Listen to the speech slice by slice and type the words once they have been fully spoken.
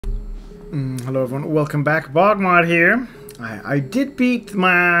Hello everyone, welcome back. BogMod here. I did beat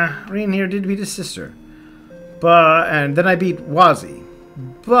Reen here did beat his sister. And then I beat Wazzy.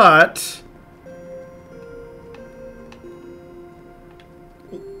 But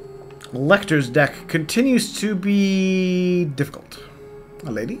Lecter's deck continues to be difficult.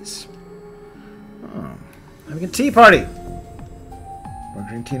 Ladies? Oh, having a tea party.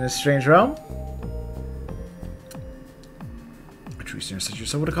 Ordering tea in a strange realm. Research such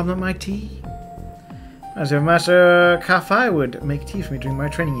yourself would have come to my tea. As if Master Kafai would make tea for me during my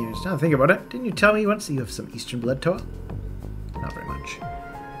training years. Now think about it. Didn't you tell me once that you have some Eastern blood, Toa? Not very much.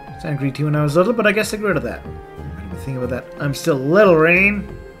 I drank green tea when I was little, but I guess I grew rid of that. What do you think about that? I'm still little, Rain.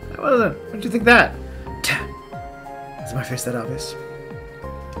 I wasn't. What did you think that? Is my face that obvious?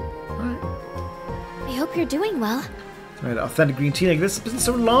 Alright. I hope you're doing well. Alright, authentic green tea like this has been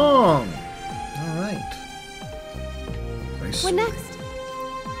so long. Alright. What next?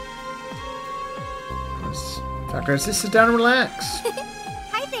 Doctor, just sit down and relax.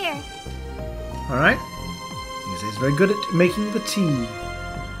 Hi there. Alright. He's very good at making the tea.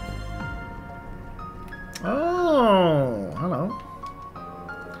 Oh, hello.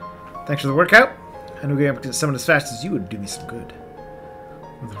 Thanks for the workout. I knew getting up to someone as fast as you would do me some good.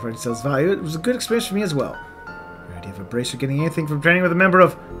 With the friend sells value, it was a good experience for me as well. The idea of a bracer getting anything from training with a member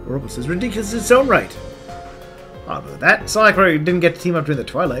of Oropus is ridiculous in its own right. Other than that, it's not like we didn't get to team up during the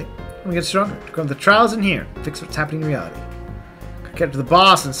twilight. We get stronger. To go on the trials in here. Fix what's happening in reality. Could get to the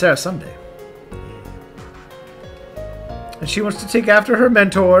boss and Sarah someday. And she wants to take after her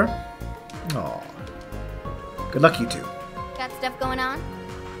mentor. Aww. Good luck, you two. Got stuff going on?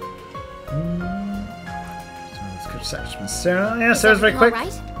 So let's catch Sarah. Sarah? Yeah, Sarah's very quick.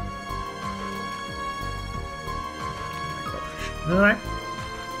 Right? Alright.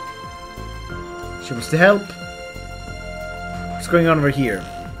 She wants to help. What's going on over here?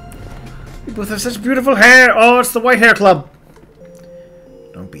 You both have such beautiful hair. Oh, it's the White Hair Club.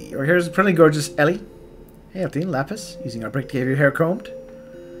 Don't be. Your hair is pretty gorgeous, Ellie. Hey, Eltine, Lapis. Using our break to have your hair combed.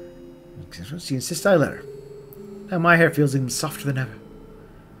 She insists I let her. Now my hair feels even softer than ever.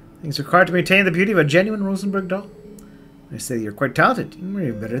 I think it's required to maintain the beauty of a genuine Rosenberg doll. They say you're quite talented. You're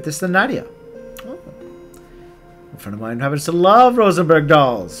even better at this than Nadia. Oh. A friend of mine happens to love Rosenberg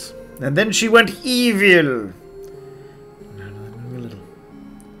dolls. And then she went evil.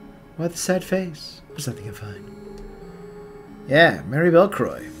 Why the sad face? There's nothing I find. Yeah, Mary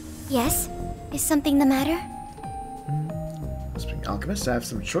Belcroy. Yes? Is something the matter? Spring Alchemist, I have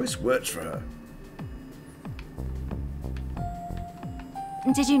some choice words for her.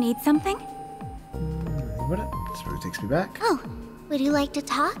 Did you need something? What? This really takes me back. Oh, would you like to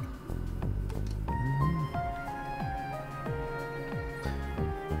talk?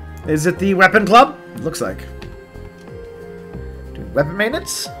 Is it the weapon club? It looks like. Doing weapon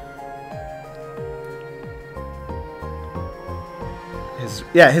maintenance?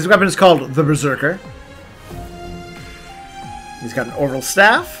 His weapon is called the Berserker. He's got an orbital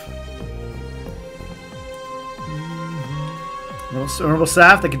staff. An orbital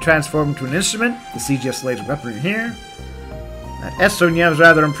staff that can transform into an instrument. The CGS laser weapon here. That Estonia is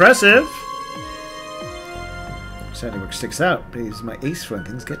rather impressive. Sadly, work sticks out. But he's my ace for when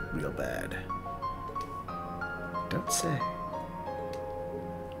things get real bad. Don't say.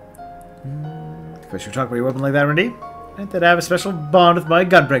 First, you talk about your weapon like that, Randy? I think that I have a special bond with my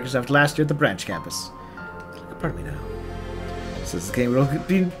gunbreakers after last year at the branch campus. It's like a part of me now. Since the game will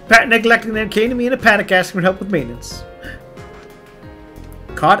be neglecting them, came to me in a panic asking for help with maintenance.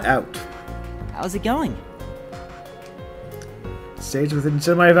 Caught out. How's it going? Stage with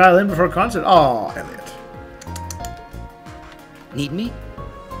my violin before concert. Aw, Elliot. Need me?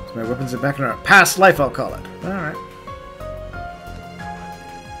 So my weapons are back in our past life, I'll call it. Alright.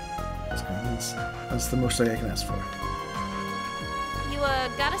 That's the most I can ask for.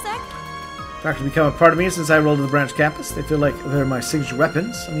 Got a sec? Practically become a part of me since I rolled to the branch campus. They feel like they're my signature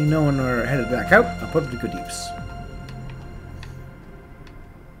weapons. I mean, no one are headed back out. I'll put them to good use.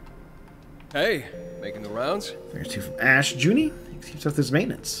 Hey, making the rounds? There's two from Ash. Junie? He keeps up this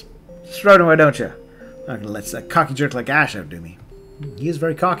maintenance. Stratum, why don't you? I'm not gonna let that cocky jerk like Ash outdo me. He is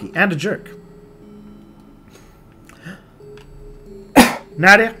very cocky and a jerk.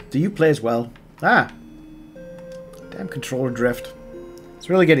 Nadia, do you play as well? Ah. Damn controller drift.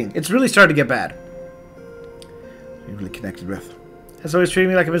 It's really starting to get bad. You're really connected with. Has always treated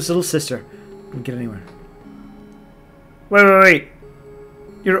me like I'm his little sister. Didn't get anywhere. Wait.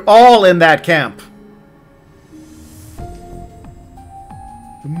 You're all in that camp.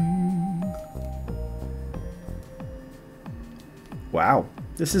 Wow.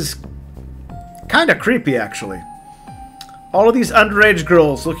 This is kind of creepy, actually. All of these underage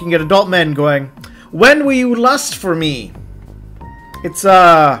girls looking at adult men going, "When will you lust for me?" It's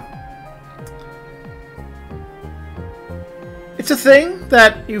a thing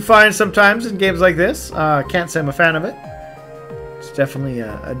that you find sometimes in games like this. Can't say I'm a fan of it. It's definitely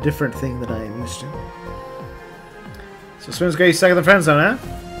a different thing that I am used to. So Swim's got you stuck in the friend zone, huh?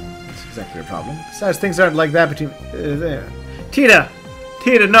 That's exactly your problem. Besides, things aren't like that between... there. Tita!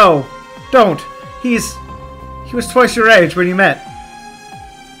 Tita, no! Don't! He was twice your age when you met.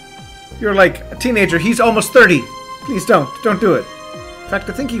 You're like a teenager. He's almost 30. Please don't. Don't do it. In fact,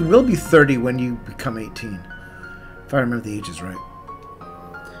 I think he will be 30 when you become 18. If I remember the ages right.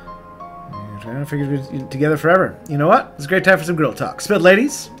 I'm trying to figure it together forever. You know what? It's a great time for some girl talk. Spit,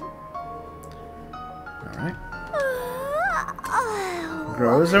 ladies. Alright.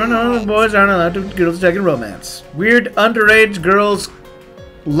 Girls are known, boys aren't allowed to girls taking romance. Weird underage girls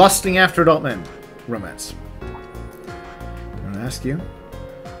lusting after adult men. Romance. I'm gonna ask you.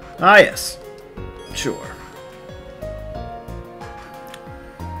 Ah, yes. Sure.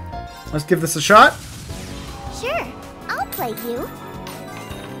 Let's give this a shot. Sure, I'll play you.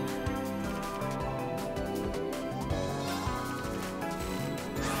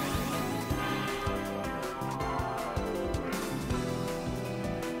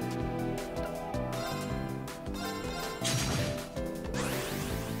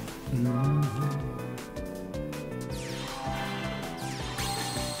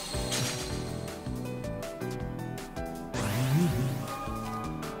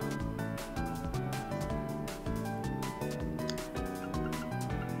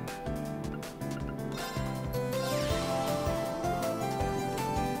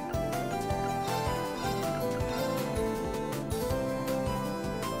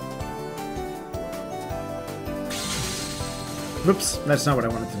 Oops, that's not what I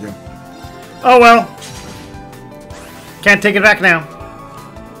wanted to do. Oh well. Can't take it back now.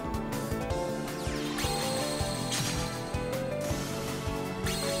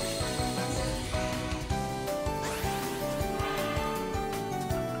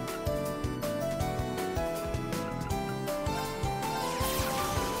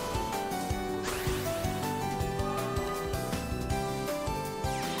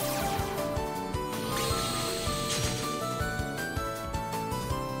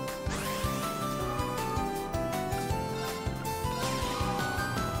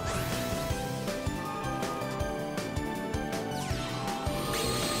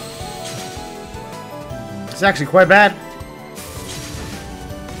 It's actually quite bad.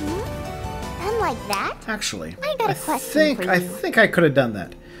 Done like that? Actually, I got a question for you. I think I could have done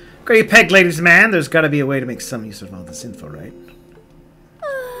that. Got you pegged, ladies man. There's got to be a way to make some use of all this info, right?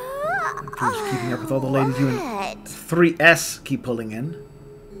 Keeping up with all the ladies you and 3S keep pulling in.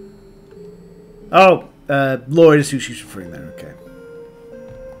 Oh, Lloyd is who she's referring there. Okay.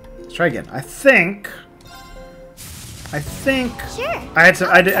 Let's try again. I think. Sure.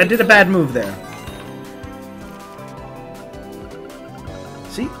 I did a bad move there.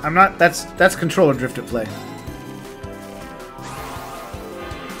 See, I'm not. That's controller drift at play.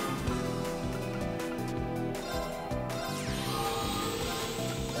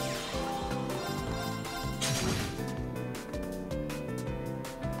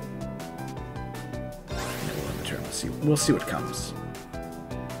 We'll see what comes.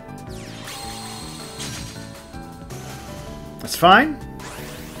 That's fine.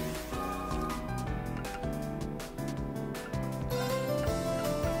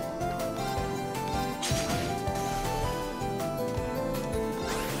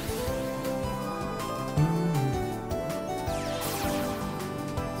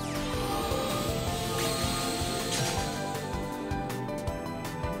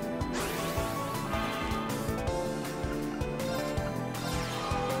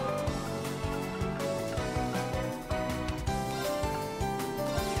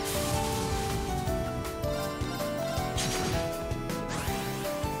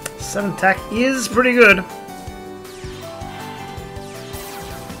 Seven attack is pretty good.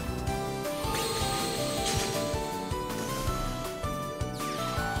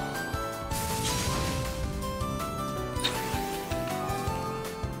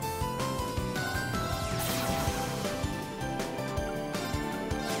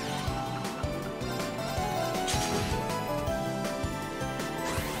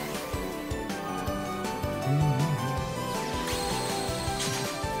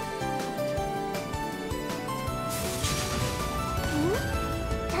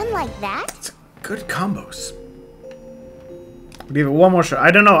 Like that? It's good combos. We'll give it one more shot. I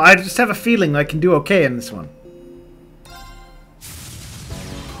don't know. I just have a feeling I can do okay in this one.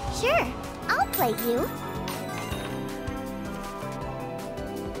 Sure. I'll play you.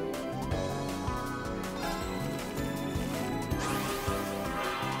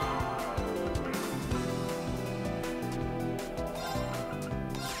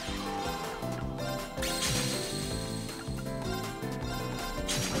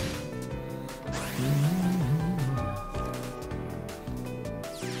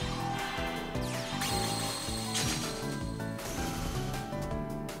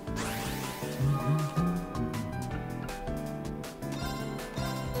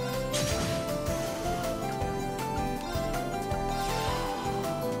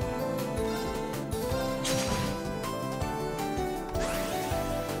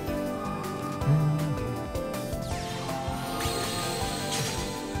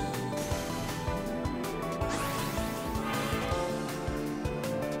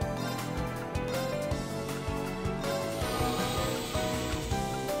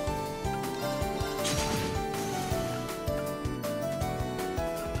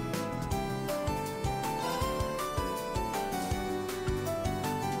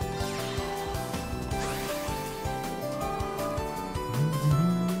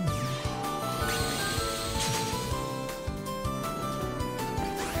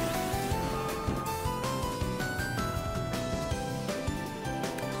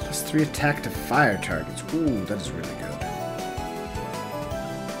 +3 attack to fire targets. Ooh, that is really good.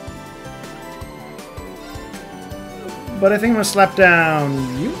 But I think I'm gonna slap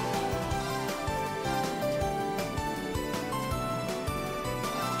down you.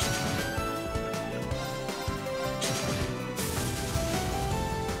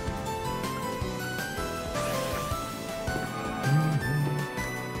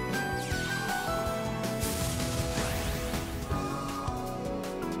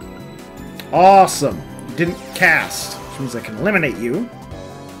 Awesome! You didn't cast, which means I can eliminate you.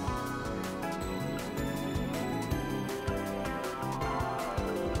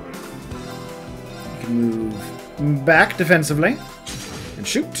 You can move back defensively and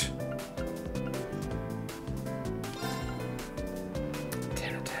shoot.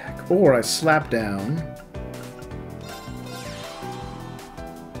 10 attack. Or I slap down.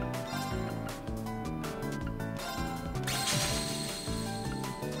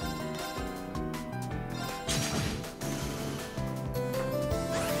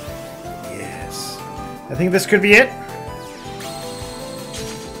 I think this could be it.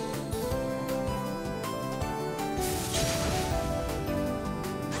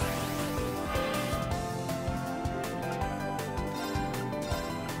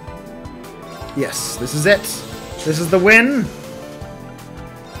 Yes, this is it. This is the win.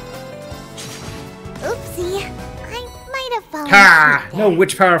 Oopsie. I might have fallen Ha! asleep No there.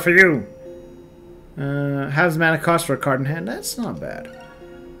 witch power for you. Halves mana cost for a card in hand. That's not bad.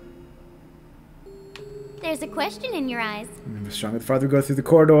 There's a question in your eyes. The stronger the farther we go through the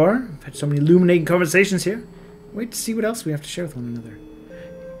corridor. I've had so many illuminating conversations here. Wait to see what else we have to share with one another.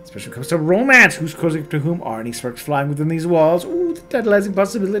 Especially when it comes to romance. Who's closer to whom? Are any sparks flying within these walls? Ooh, the tantalizing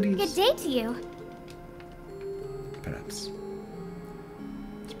possibilities. Good day to you. Perhaps.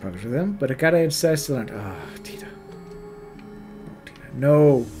 It's progress for them, but Akata and Sai still aren't. Ah, Tita. Oh, Tita.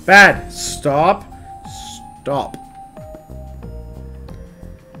 No. Bad. Stop. Stop.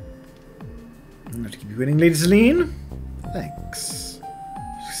 I'm going to keep you waiting, Lady Celine. Thanks.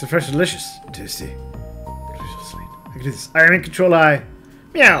 She's so fresh and delicious. Tasty. Delicious, sweet. I can do this. I am in control. I.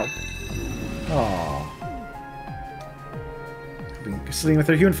 Meow. Aww. Celine with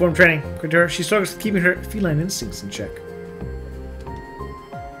her human form training. According to her, she struggles with keeping her feline instincts in check.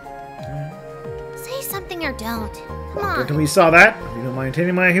 Say something or don't. Come Don't on. tell me you saw that. If you don't mind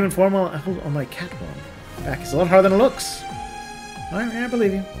maintaining my human form, I'll hold on my cat one. Back is a lot harder than it looks. Alright, I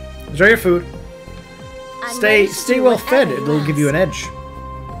believe you. Enjoy your food. I'm ready to Stay do well whatever fed. you It'll give you an ask. edge.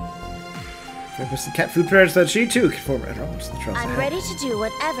 If the cat food prayers that she too could form at all. The trials I'm ahead. ready to do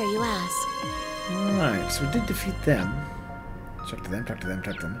whatever you ask. Alright, so we did defeat them. Talk to them, talk to them,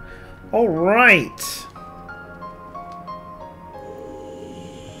 talk to them. Alright!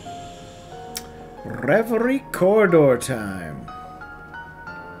 Reverie corridor time.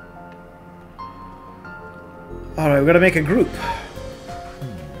 Alright, we gotta make a group.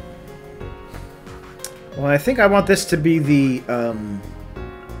 Well, I think I want this to be the,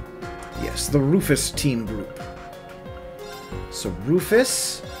 yes, the Rufus team group. So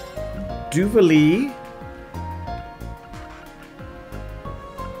Rufus, Duvalie,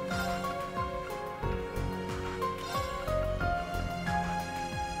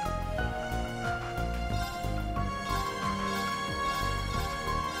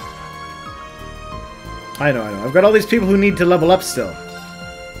 I know. I've got all these people who need to level up still.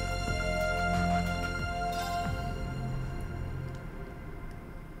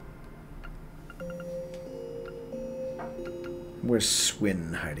 Where's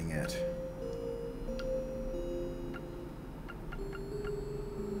Swin hiding at?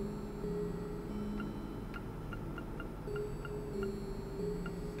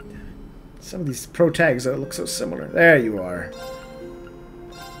 Some of these pro tags look so similar. There you are.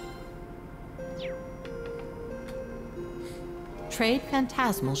 Trade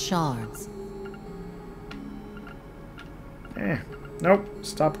phantasmal shards. Nope.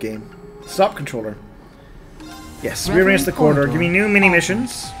 Stop game. Stop controller. Yes, rearrange the corridor. Give me new mini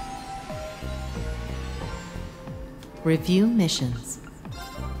missions. Review missions.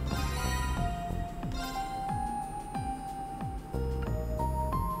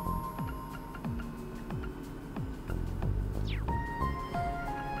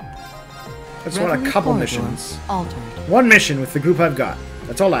 I just want a Reverie couple corridor missions. Altered. One mission with the group I've got.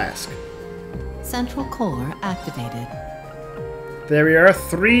 That's all I ask. Central core activated. There we are.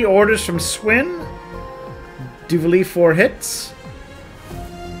 3 orders from Swin. Duvalie 4 hits.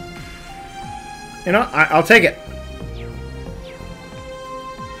 You know, I'll take it.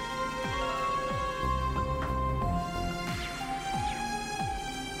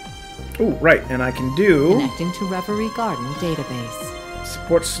 Ooh, right, and I can do... Connecting to Reverie Garden database.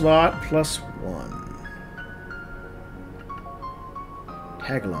 Support slot +1.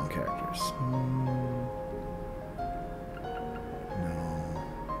 Tag-along characters. No.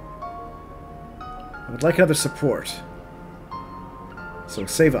 I would like another support. So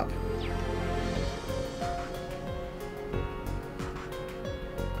save up.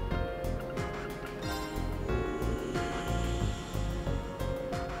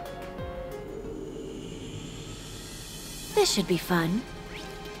 This should be fun.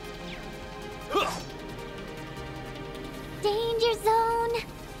 Danger zone!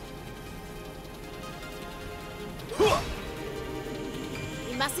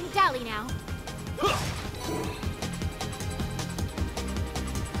 We mustn't dally now.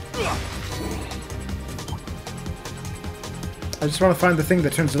 I just want to find the thing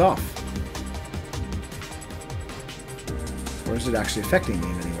that turns it off. Or is it actually affecting me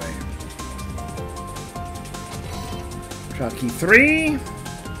in any way? Drop key 3.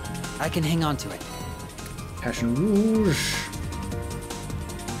 I can hang on to it. Passion Rouge.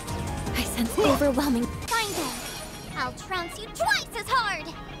 I sense overwhelming. Find them! I'll trounce you twice as hard!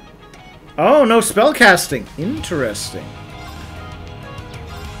 Oh, no spell casting. Interesting.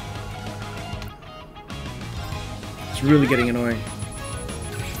 It's really getting annoying.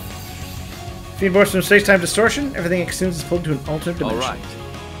 Fiend burst from space-time distortion. Everything it consumes is pulled to an alternate dimension. All right.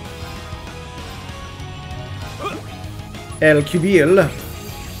 El Cubil.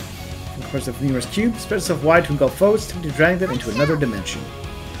 Composed of numerous cubes, spread itself wide to engulf foes, attempting to drag them into another dimension.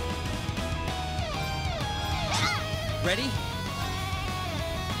 Ready?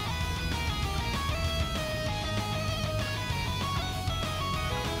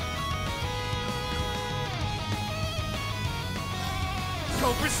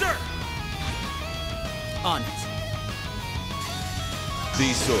 Go berserk! On it.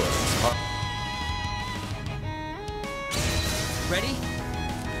 These swords are... Ready?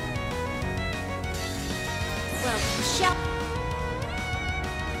 Well, shall...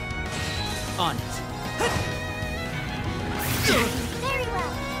 On it. Very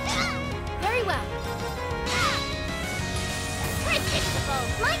well. Very well. Predictable.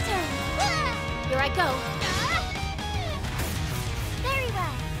 My turn. Here I go. Very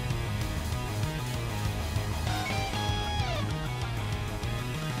well.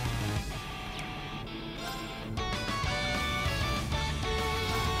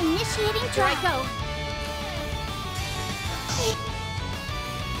 Initiating draw. Here I go.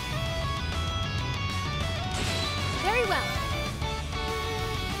 Very well.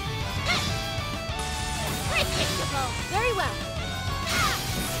 Predictable. Very well.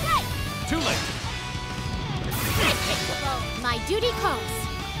 Right. Too late. Predictable. My duty calls.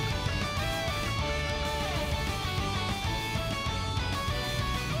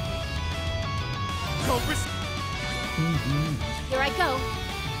 Go berserk! Here I go.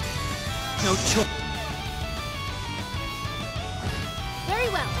 No choice. Very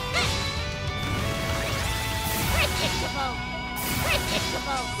well. Predictable.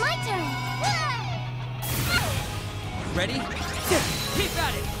 Predictable. My turn. Ready? Keep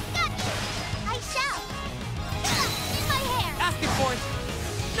at it! I shall. In my hair. Asking for it.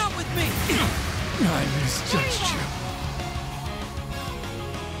 Not with me. I misjudged you.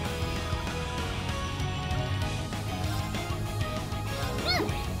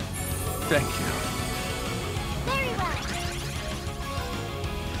 Thank you. Very well.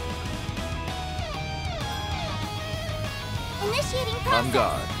 Initiating process. On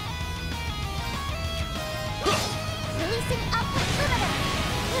guard. Releasing upward limiter.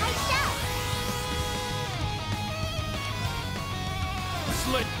 I shall.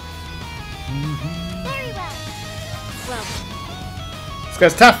 Slit! Very well. Well, This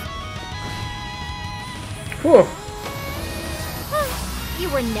guy's tough. Whew. you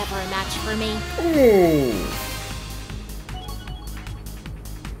were never a match for me. Ooh.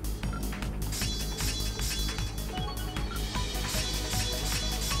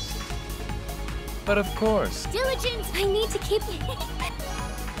 But of course. Diligence. I need to keep.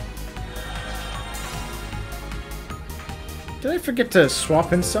 Did I forget to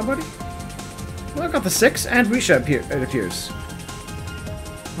swap in somebody? Well, I got the 6 and Risha it appears.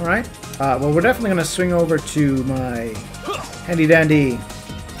 Alright. Well, we're definitely going to swing over to my handy dandy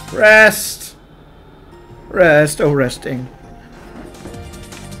rest. Rest. Oh, resting.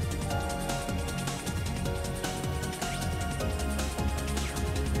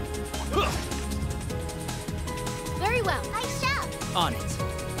 Very well. I shall. On it.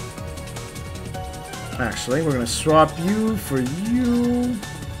 Actually, we're going to swap you for you.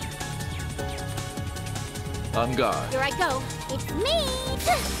 On guard. Here I go. It's me.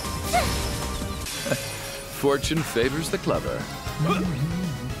 Fortune favors the clever.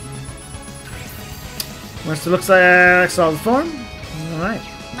 Once it looks like solid form. Alright.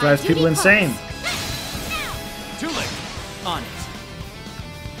 Drives people insane. Too late. On it.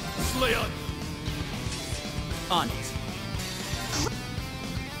 Slay on. On it.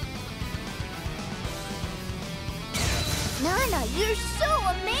 Nana, you're so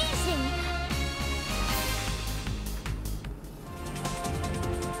amazing!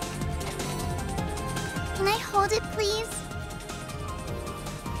 Can I hold it, please?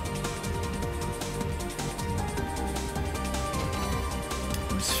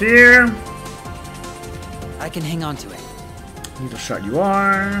 Sphere. I can hang on to it. Needle shot you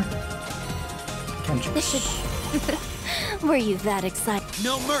are. Can't you? Were you that excited?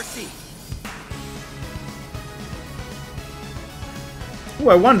 No mercy. Ooh,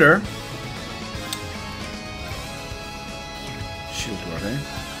 I wonder. Shield ward, eh?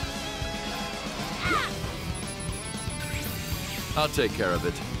 I'll take care of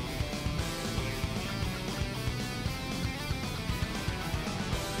it.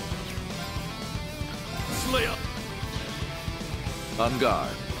 Slay up. On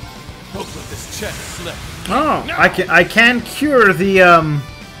guard. Don't let this chance slip. Oh, I can cure the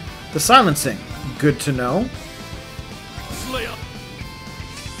silencing. Good to know. Slay up.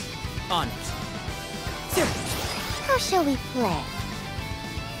 On it. How shall we play?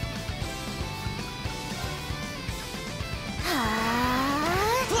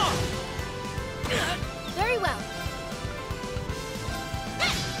 Very well.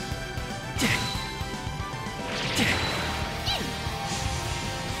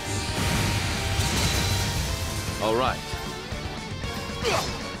 All right.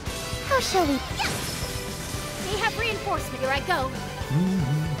 How shall we? They have reinforcement. Here I go.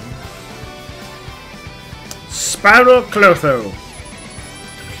 Spiral Clotho.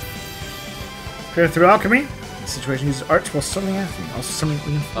 Clear through alchemy. The situation uses arch while summoning anything. Also summoning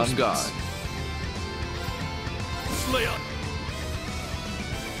On reinforcements. guard. Slay up.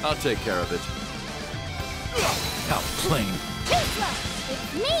 I'll take care of it. How plain.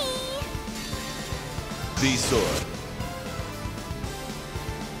 It's me. The sword.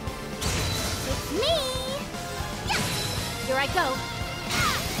 It's me. Here I go.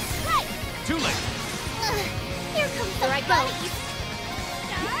 Right. Too late. Here comes the Here I go. buddies.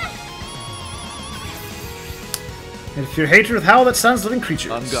 And if your hatred with howl that stuns living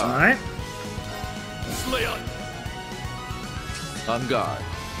creatures. On guard. Alright. Slay on. On guard.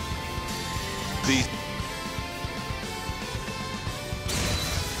 The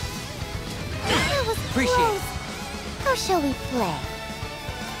That was Appreciate close. it. How shall we play?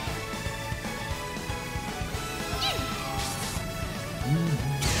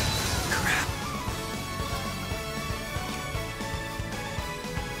 Crap.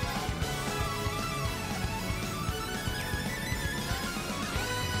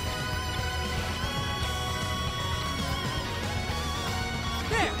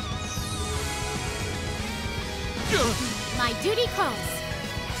 There. My duty calls.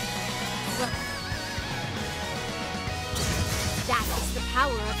 That is the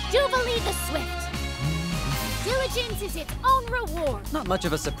power of Jubilee the Swift. Diligence is its own reward. Not much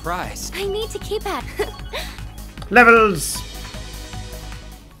of a surprise. I need to keep at. Levels.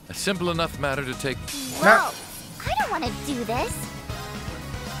 a simple enough matter to take. Whoa! I don't want to do this.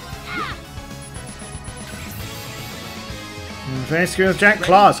 Very screwed with giant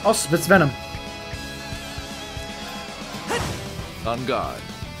claws. Also spits venom. On guard.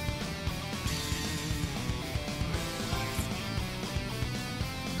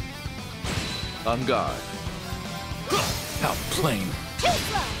 On guard. How plain.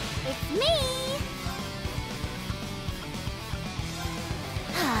 It's me.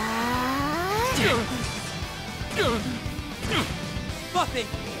 Buffy.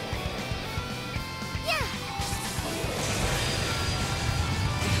 Yeah.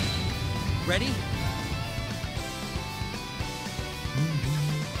 Ready?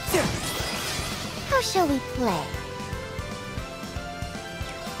 How shall we play?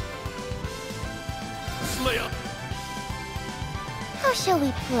 Slay up. How shall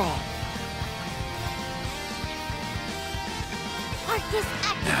we play? Arcus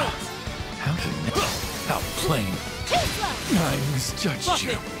activate. How did How plain. I misjudged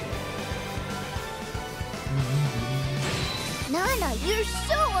you. Nana, you're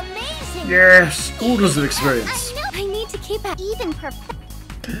so amazing. Yes. Oodles of experience. I know. I need to keep at even perfect.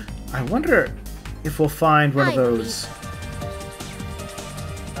 I wonder if we'll find one of those.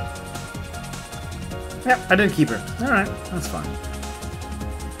 Yep, I didn't keep her. Alright, that's fine.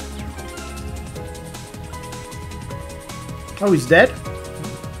 Oh, he's dead?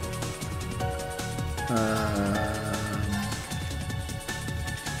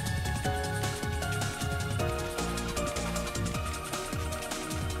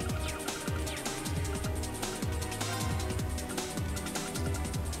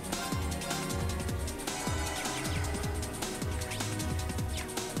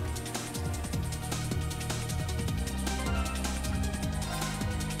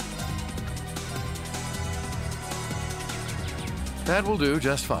 That will do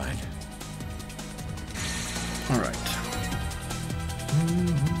just fine. Alright.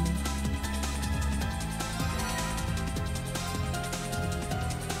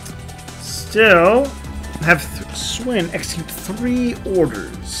 Still have Swin execute 3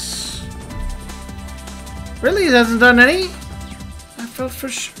 orders. Really? He hasn't done any? I felt for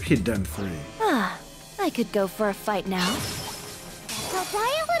sure he'd done 3. Ah, I could go for a fight now. I'll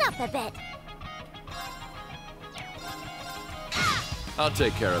dial it up a bit. I'll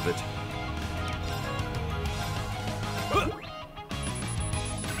take care of it.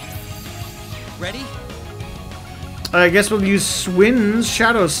 Ready? I guess we'll use Swin's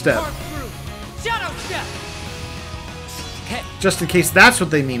Shadow Step. Part through. Shadow step. Okay. Just in case that's what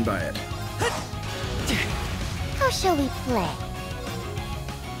they mean by it. How shall we play?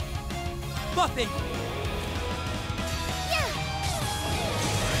 Buffing.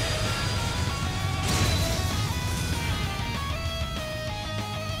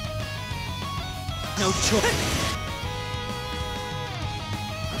 No choice.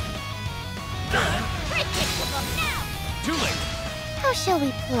 Predictable now! Too late. How shall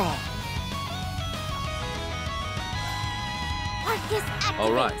we play? Arcus activate!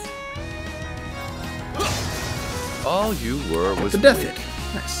 All right. All you were was The death weak. hit.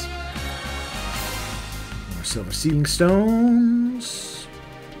 Nice. More silver sealing stones.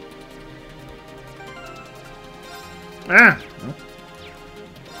 Ah! Oh.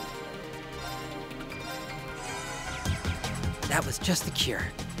 That was just the cure.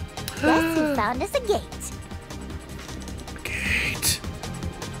 Guess who found us a gate? Gate.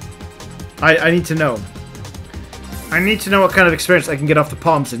 I need to know. I need to know what kind of experience I can get off the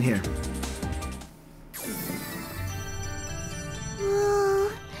palms in here.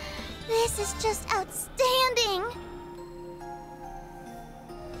 Ooh, this is just outstanding!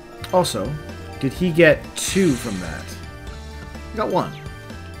 Also, did he get 2 from that? He got 1.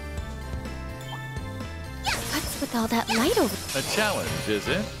 What's with all that light over? A challenge, is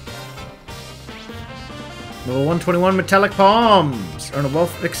it? Level 121 metallic palms. Earn a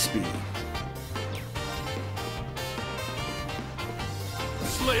wealth of XP.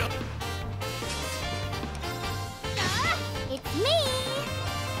 Slay up. It's me!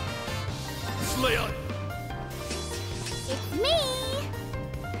 Slay up. It's me!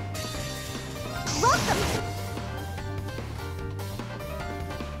 Welcome!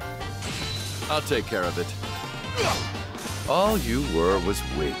 I'll take care of it. All you were was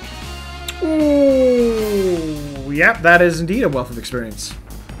weak. Ooh, yep, that is indeed a wealth of experience.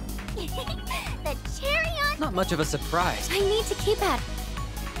 The cherry on... Not much of a surprise. I need to keep at.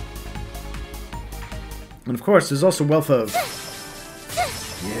 And of course, there's also wealth of...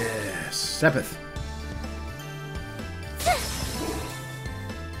 Yes, Sepith.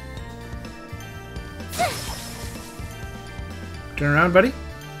 Turn around, buddy.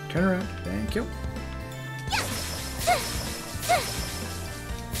 Turn around. Thank you.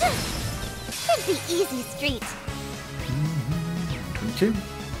 Should be easy street. 22.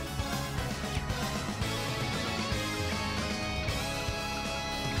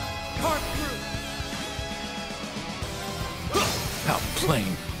 Part through. How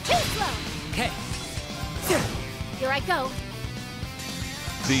plain. Too slow! Okay. Here I go.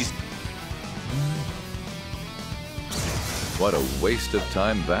 These... What a waste of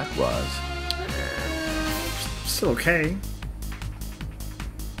time that was. Still okay.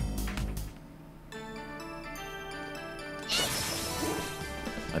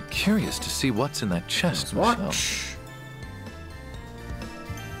 I'm curious to see what's in that chest myself. Watch.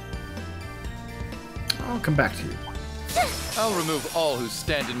 I'll come back to you. I'll remove all who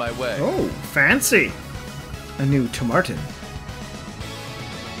stand in my way. Oh, fancy. A new Tomartin.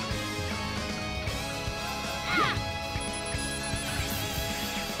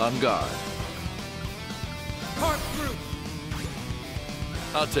 On guard. Part through.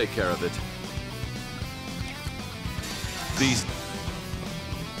 I'll take care of it. These...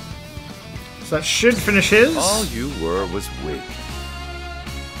 So that should finish his. All you were was weak.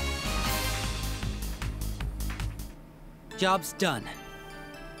 Job's done.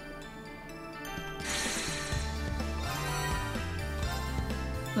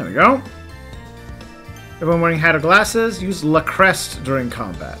 There we go. Everyone wearing hat or glasses, use La Crest during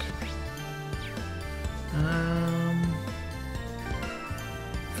combat.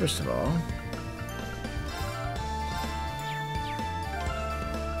 First of all,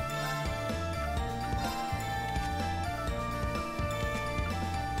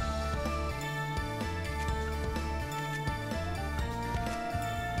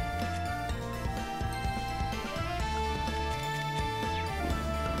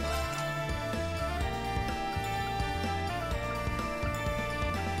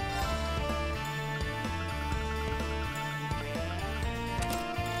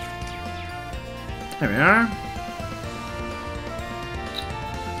 There we are.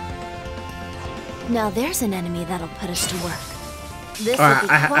 Now there's an enemy that'll put us to work. This Alright, will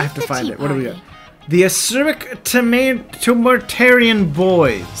be I quite have to the find tea it. What do we got? party. The Acerbic Tumultarian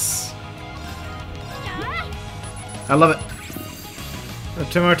Boys. I love it. The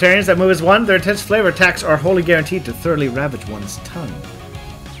Tumultarians that move as one, their intense flavor attacks are wholly guaranteed to thoroughly ravage one's tongue.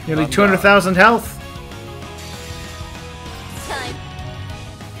 Nearly 200,000 health. Time.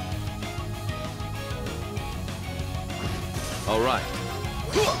 All right.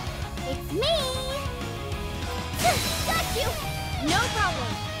 It's me! Got you! No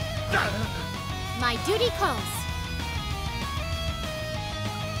problem! My duty calls.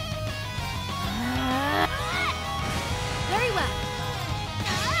 Very well.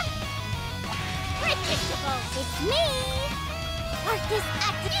 Predictable! It's me! Arcus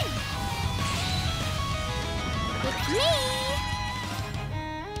acted in! It's me!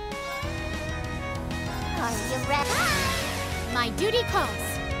 Are you ready? My duty calls.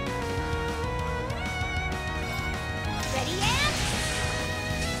 Ready, and...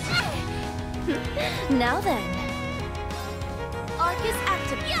 Now then. Arcus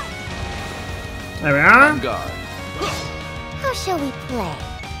active. There we are. On guard. How shall we play?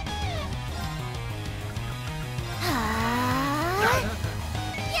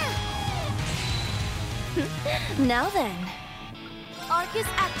 Now then. Arcus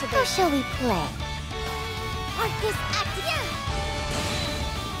active. How shall we play? Arcus active.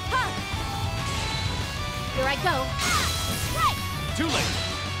 Here I go. Right! Too late.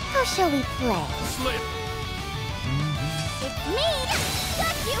 How shall we play? Slip. It's me!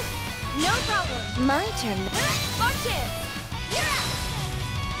 Got you! No problem! My turn. Arcus! You're up!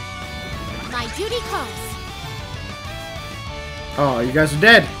 My duty calls. Oh, you guys are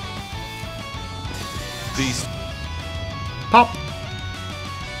dead. These. Pop.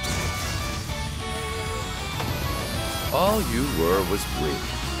 All you were was weak.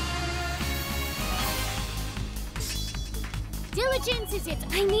 Diligence is its...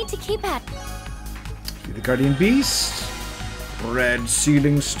 I need to keep at. See the Guardian Beast. Red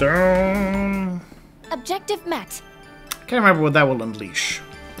Sealing Stone. Objective met. Can't remember what that will unleash.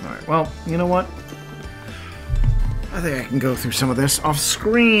 Alright, well, you know what? I think I can go through some of this off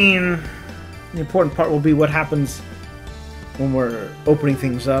screen. The important part will be what happens when we're opening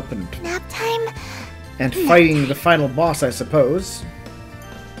things up and Nap time. fighting the final boss, I suppose.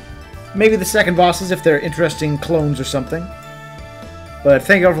 Maybe the second bosses if they're interesting clones or something. But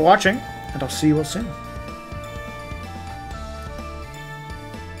thank you all for watching, and I'll see you all soon.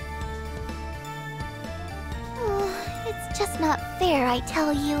 Oh, it's just not fair, I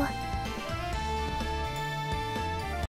tell you.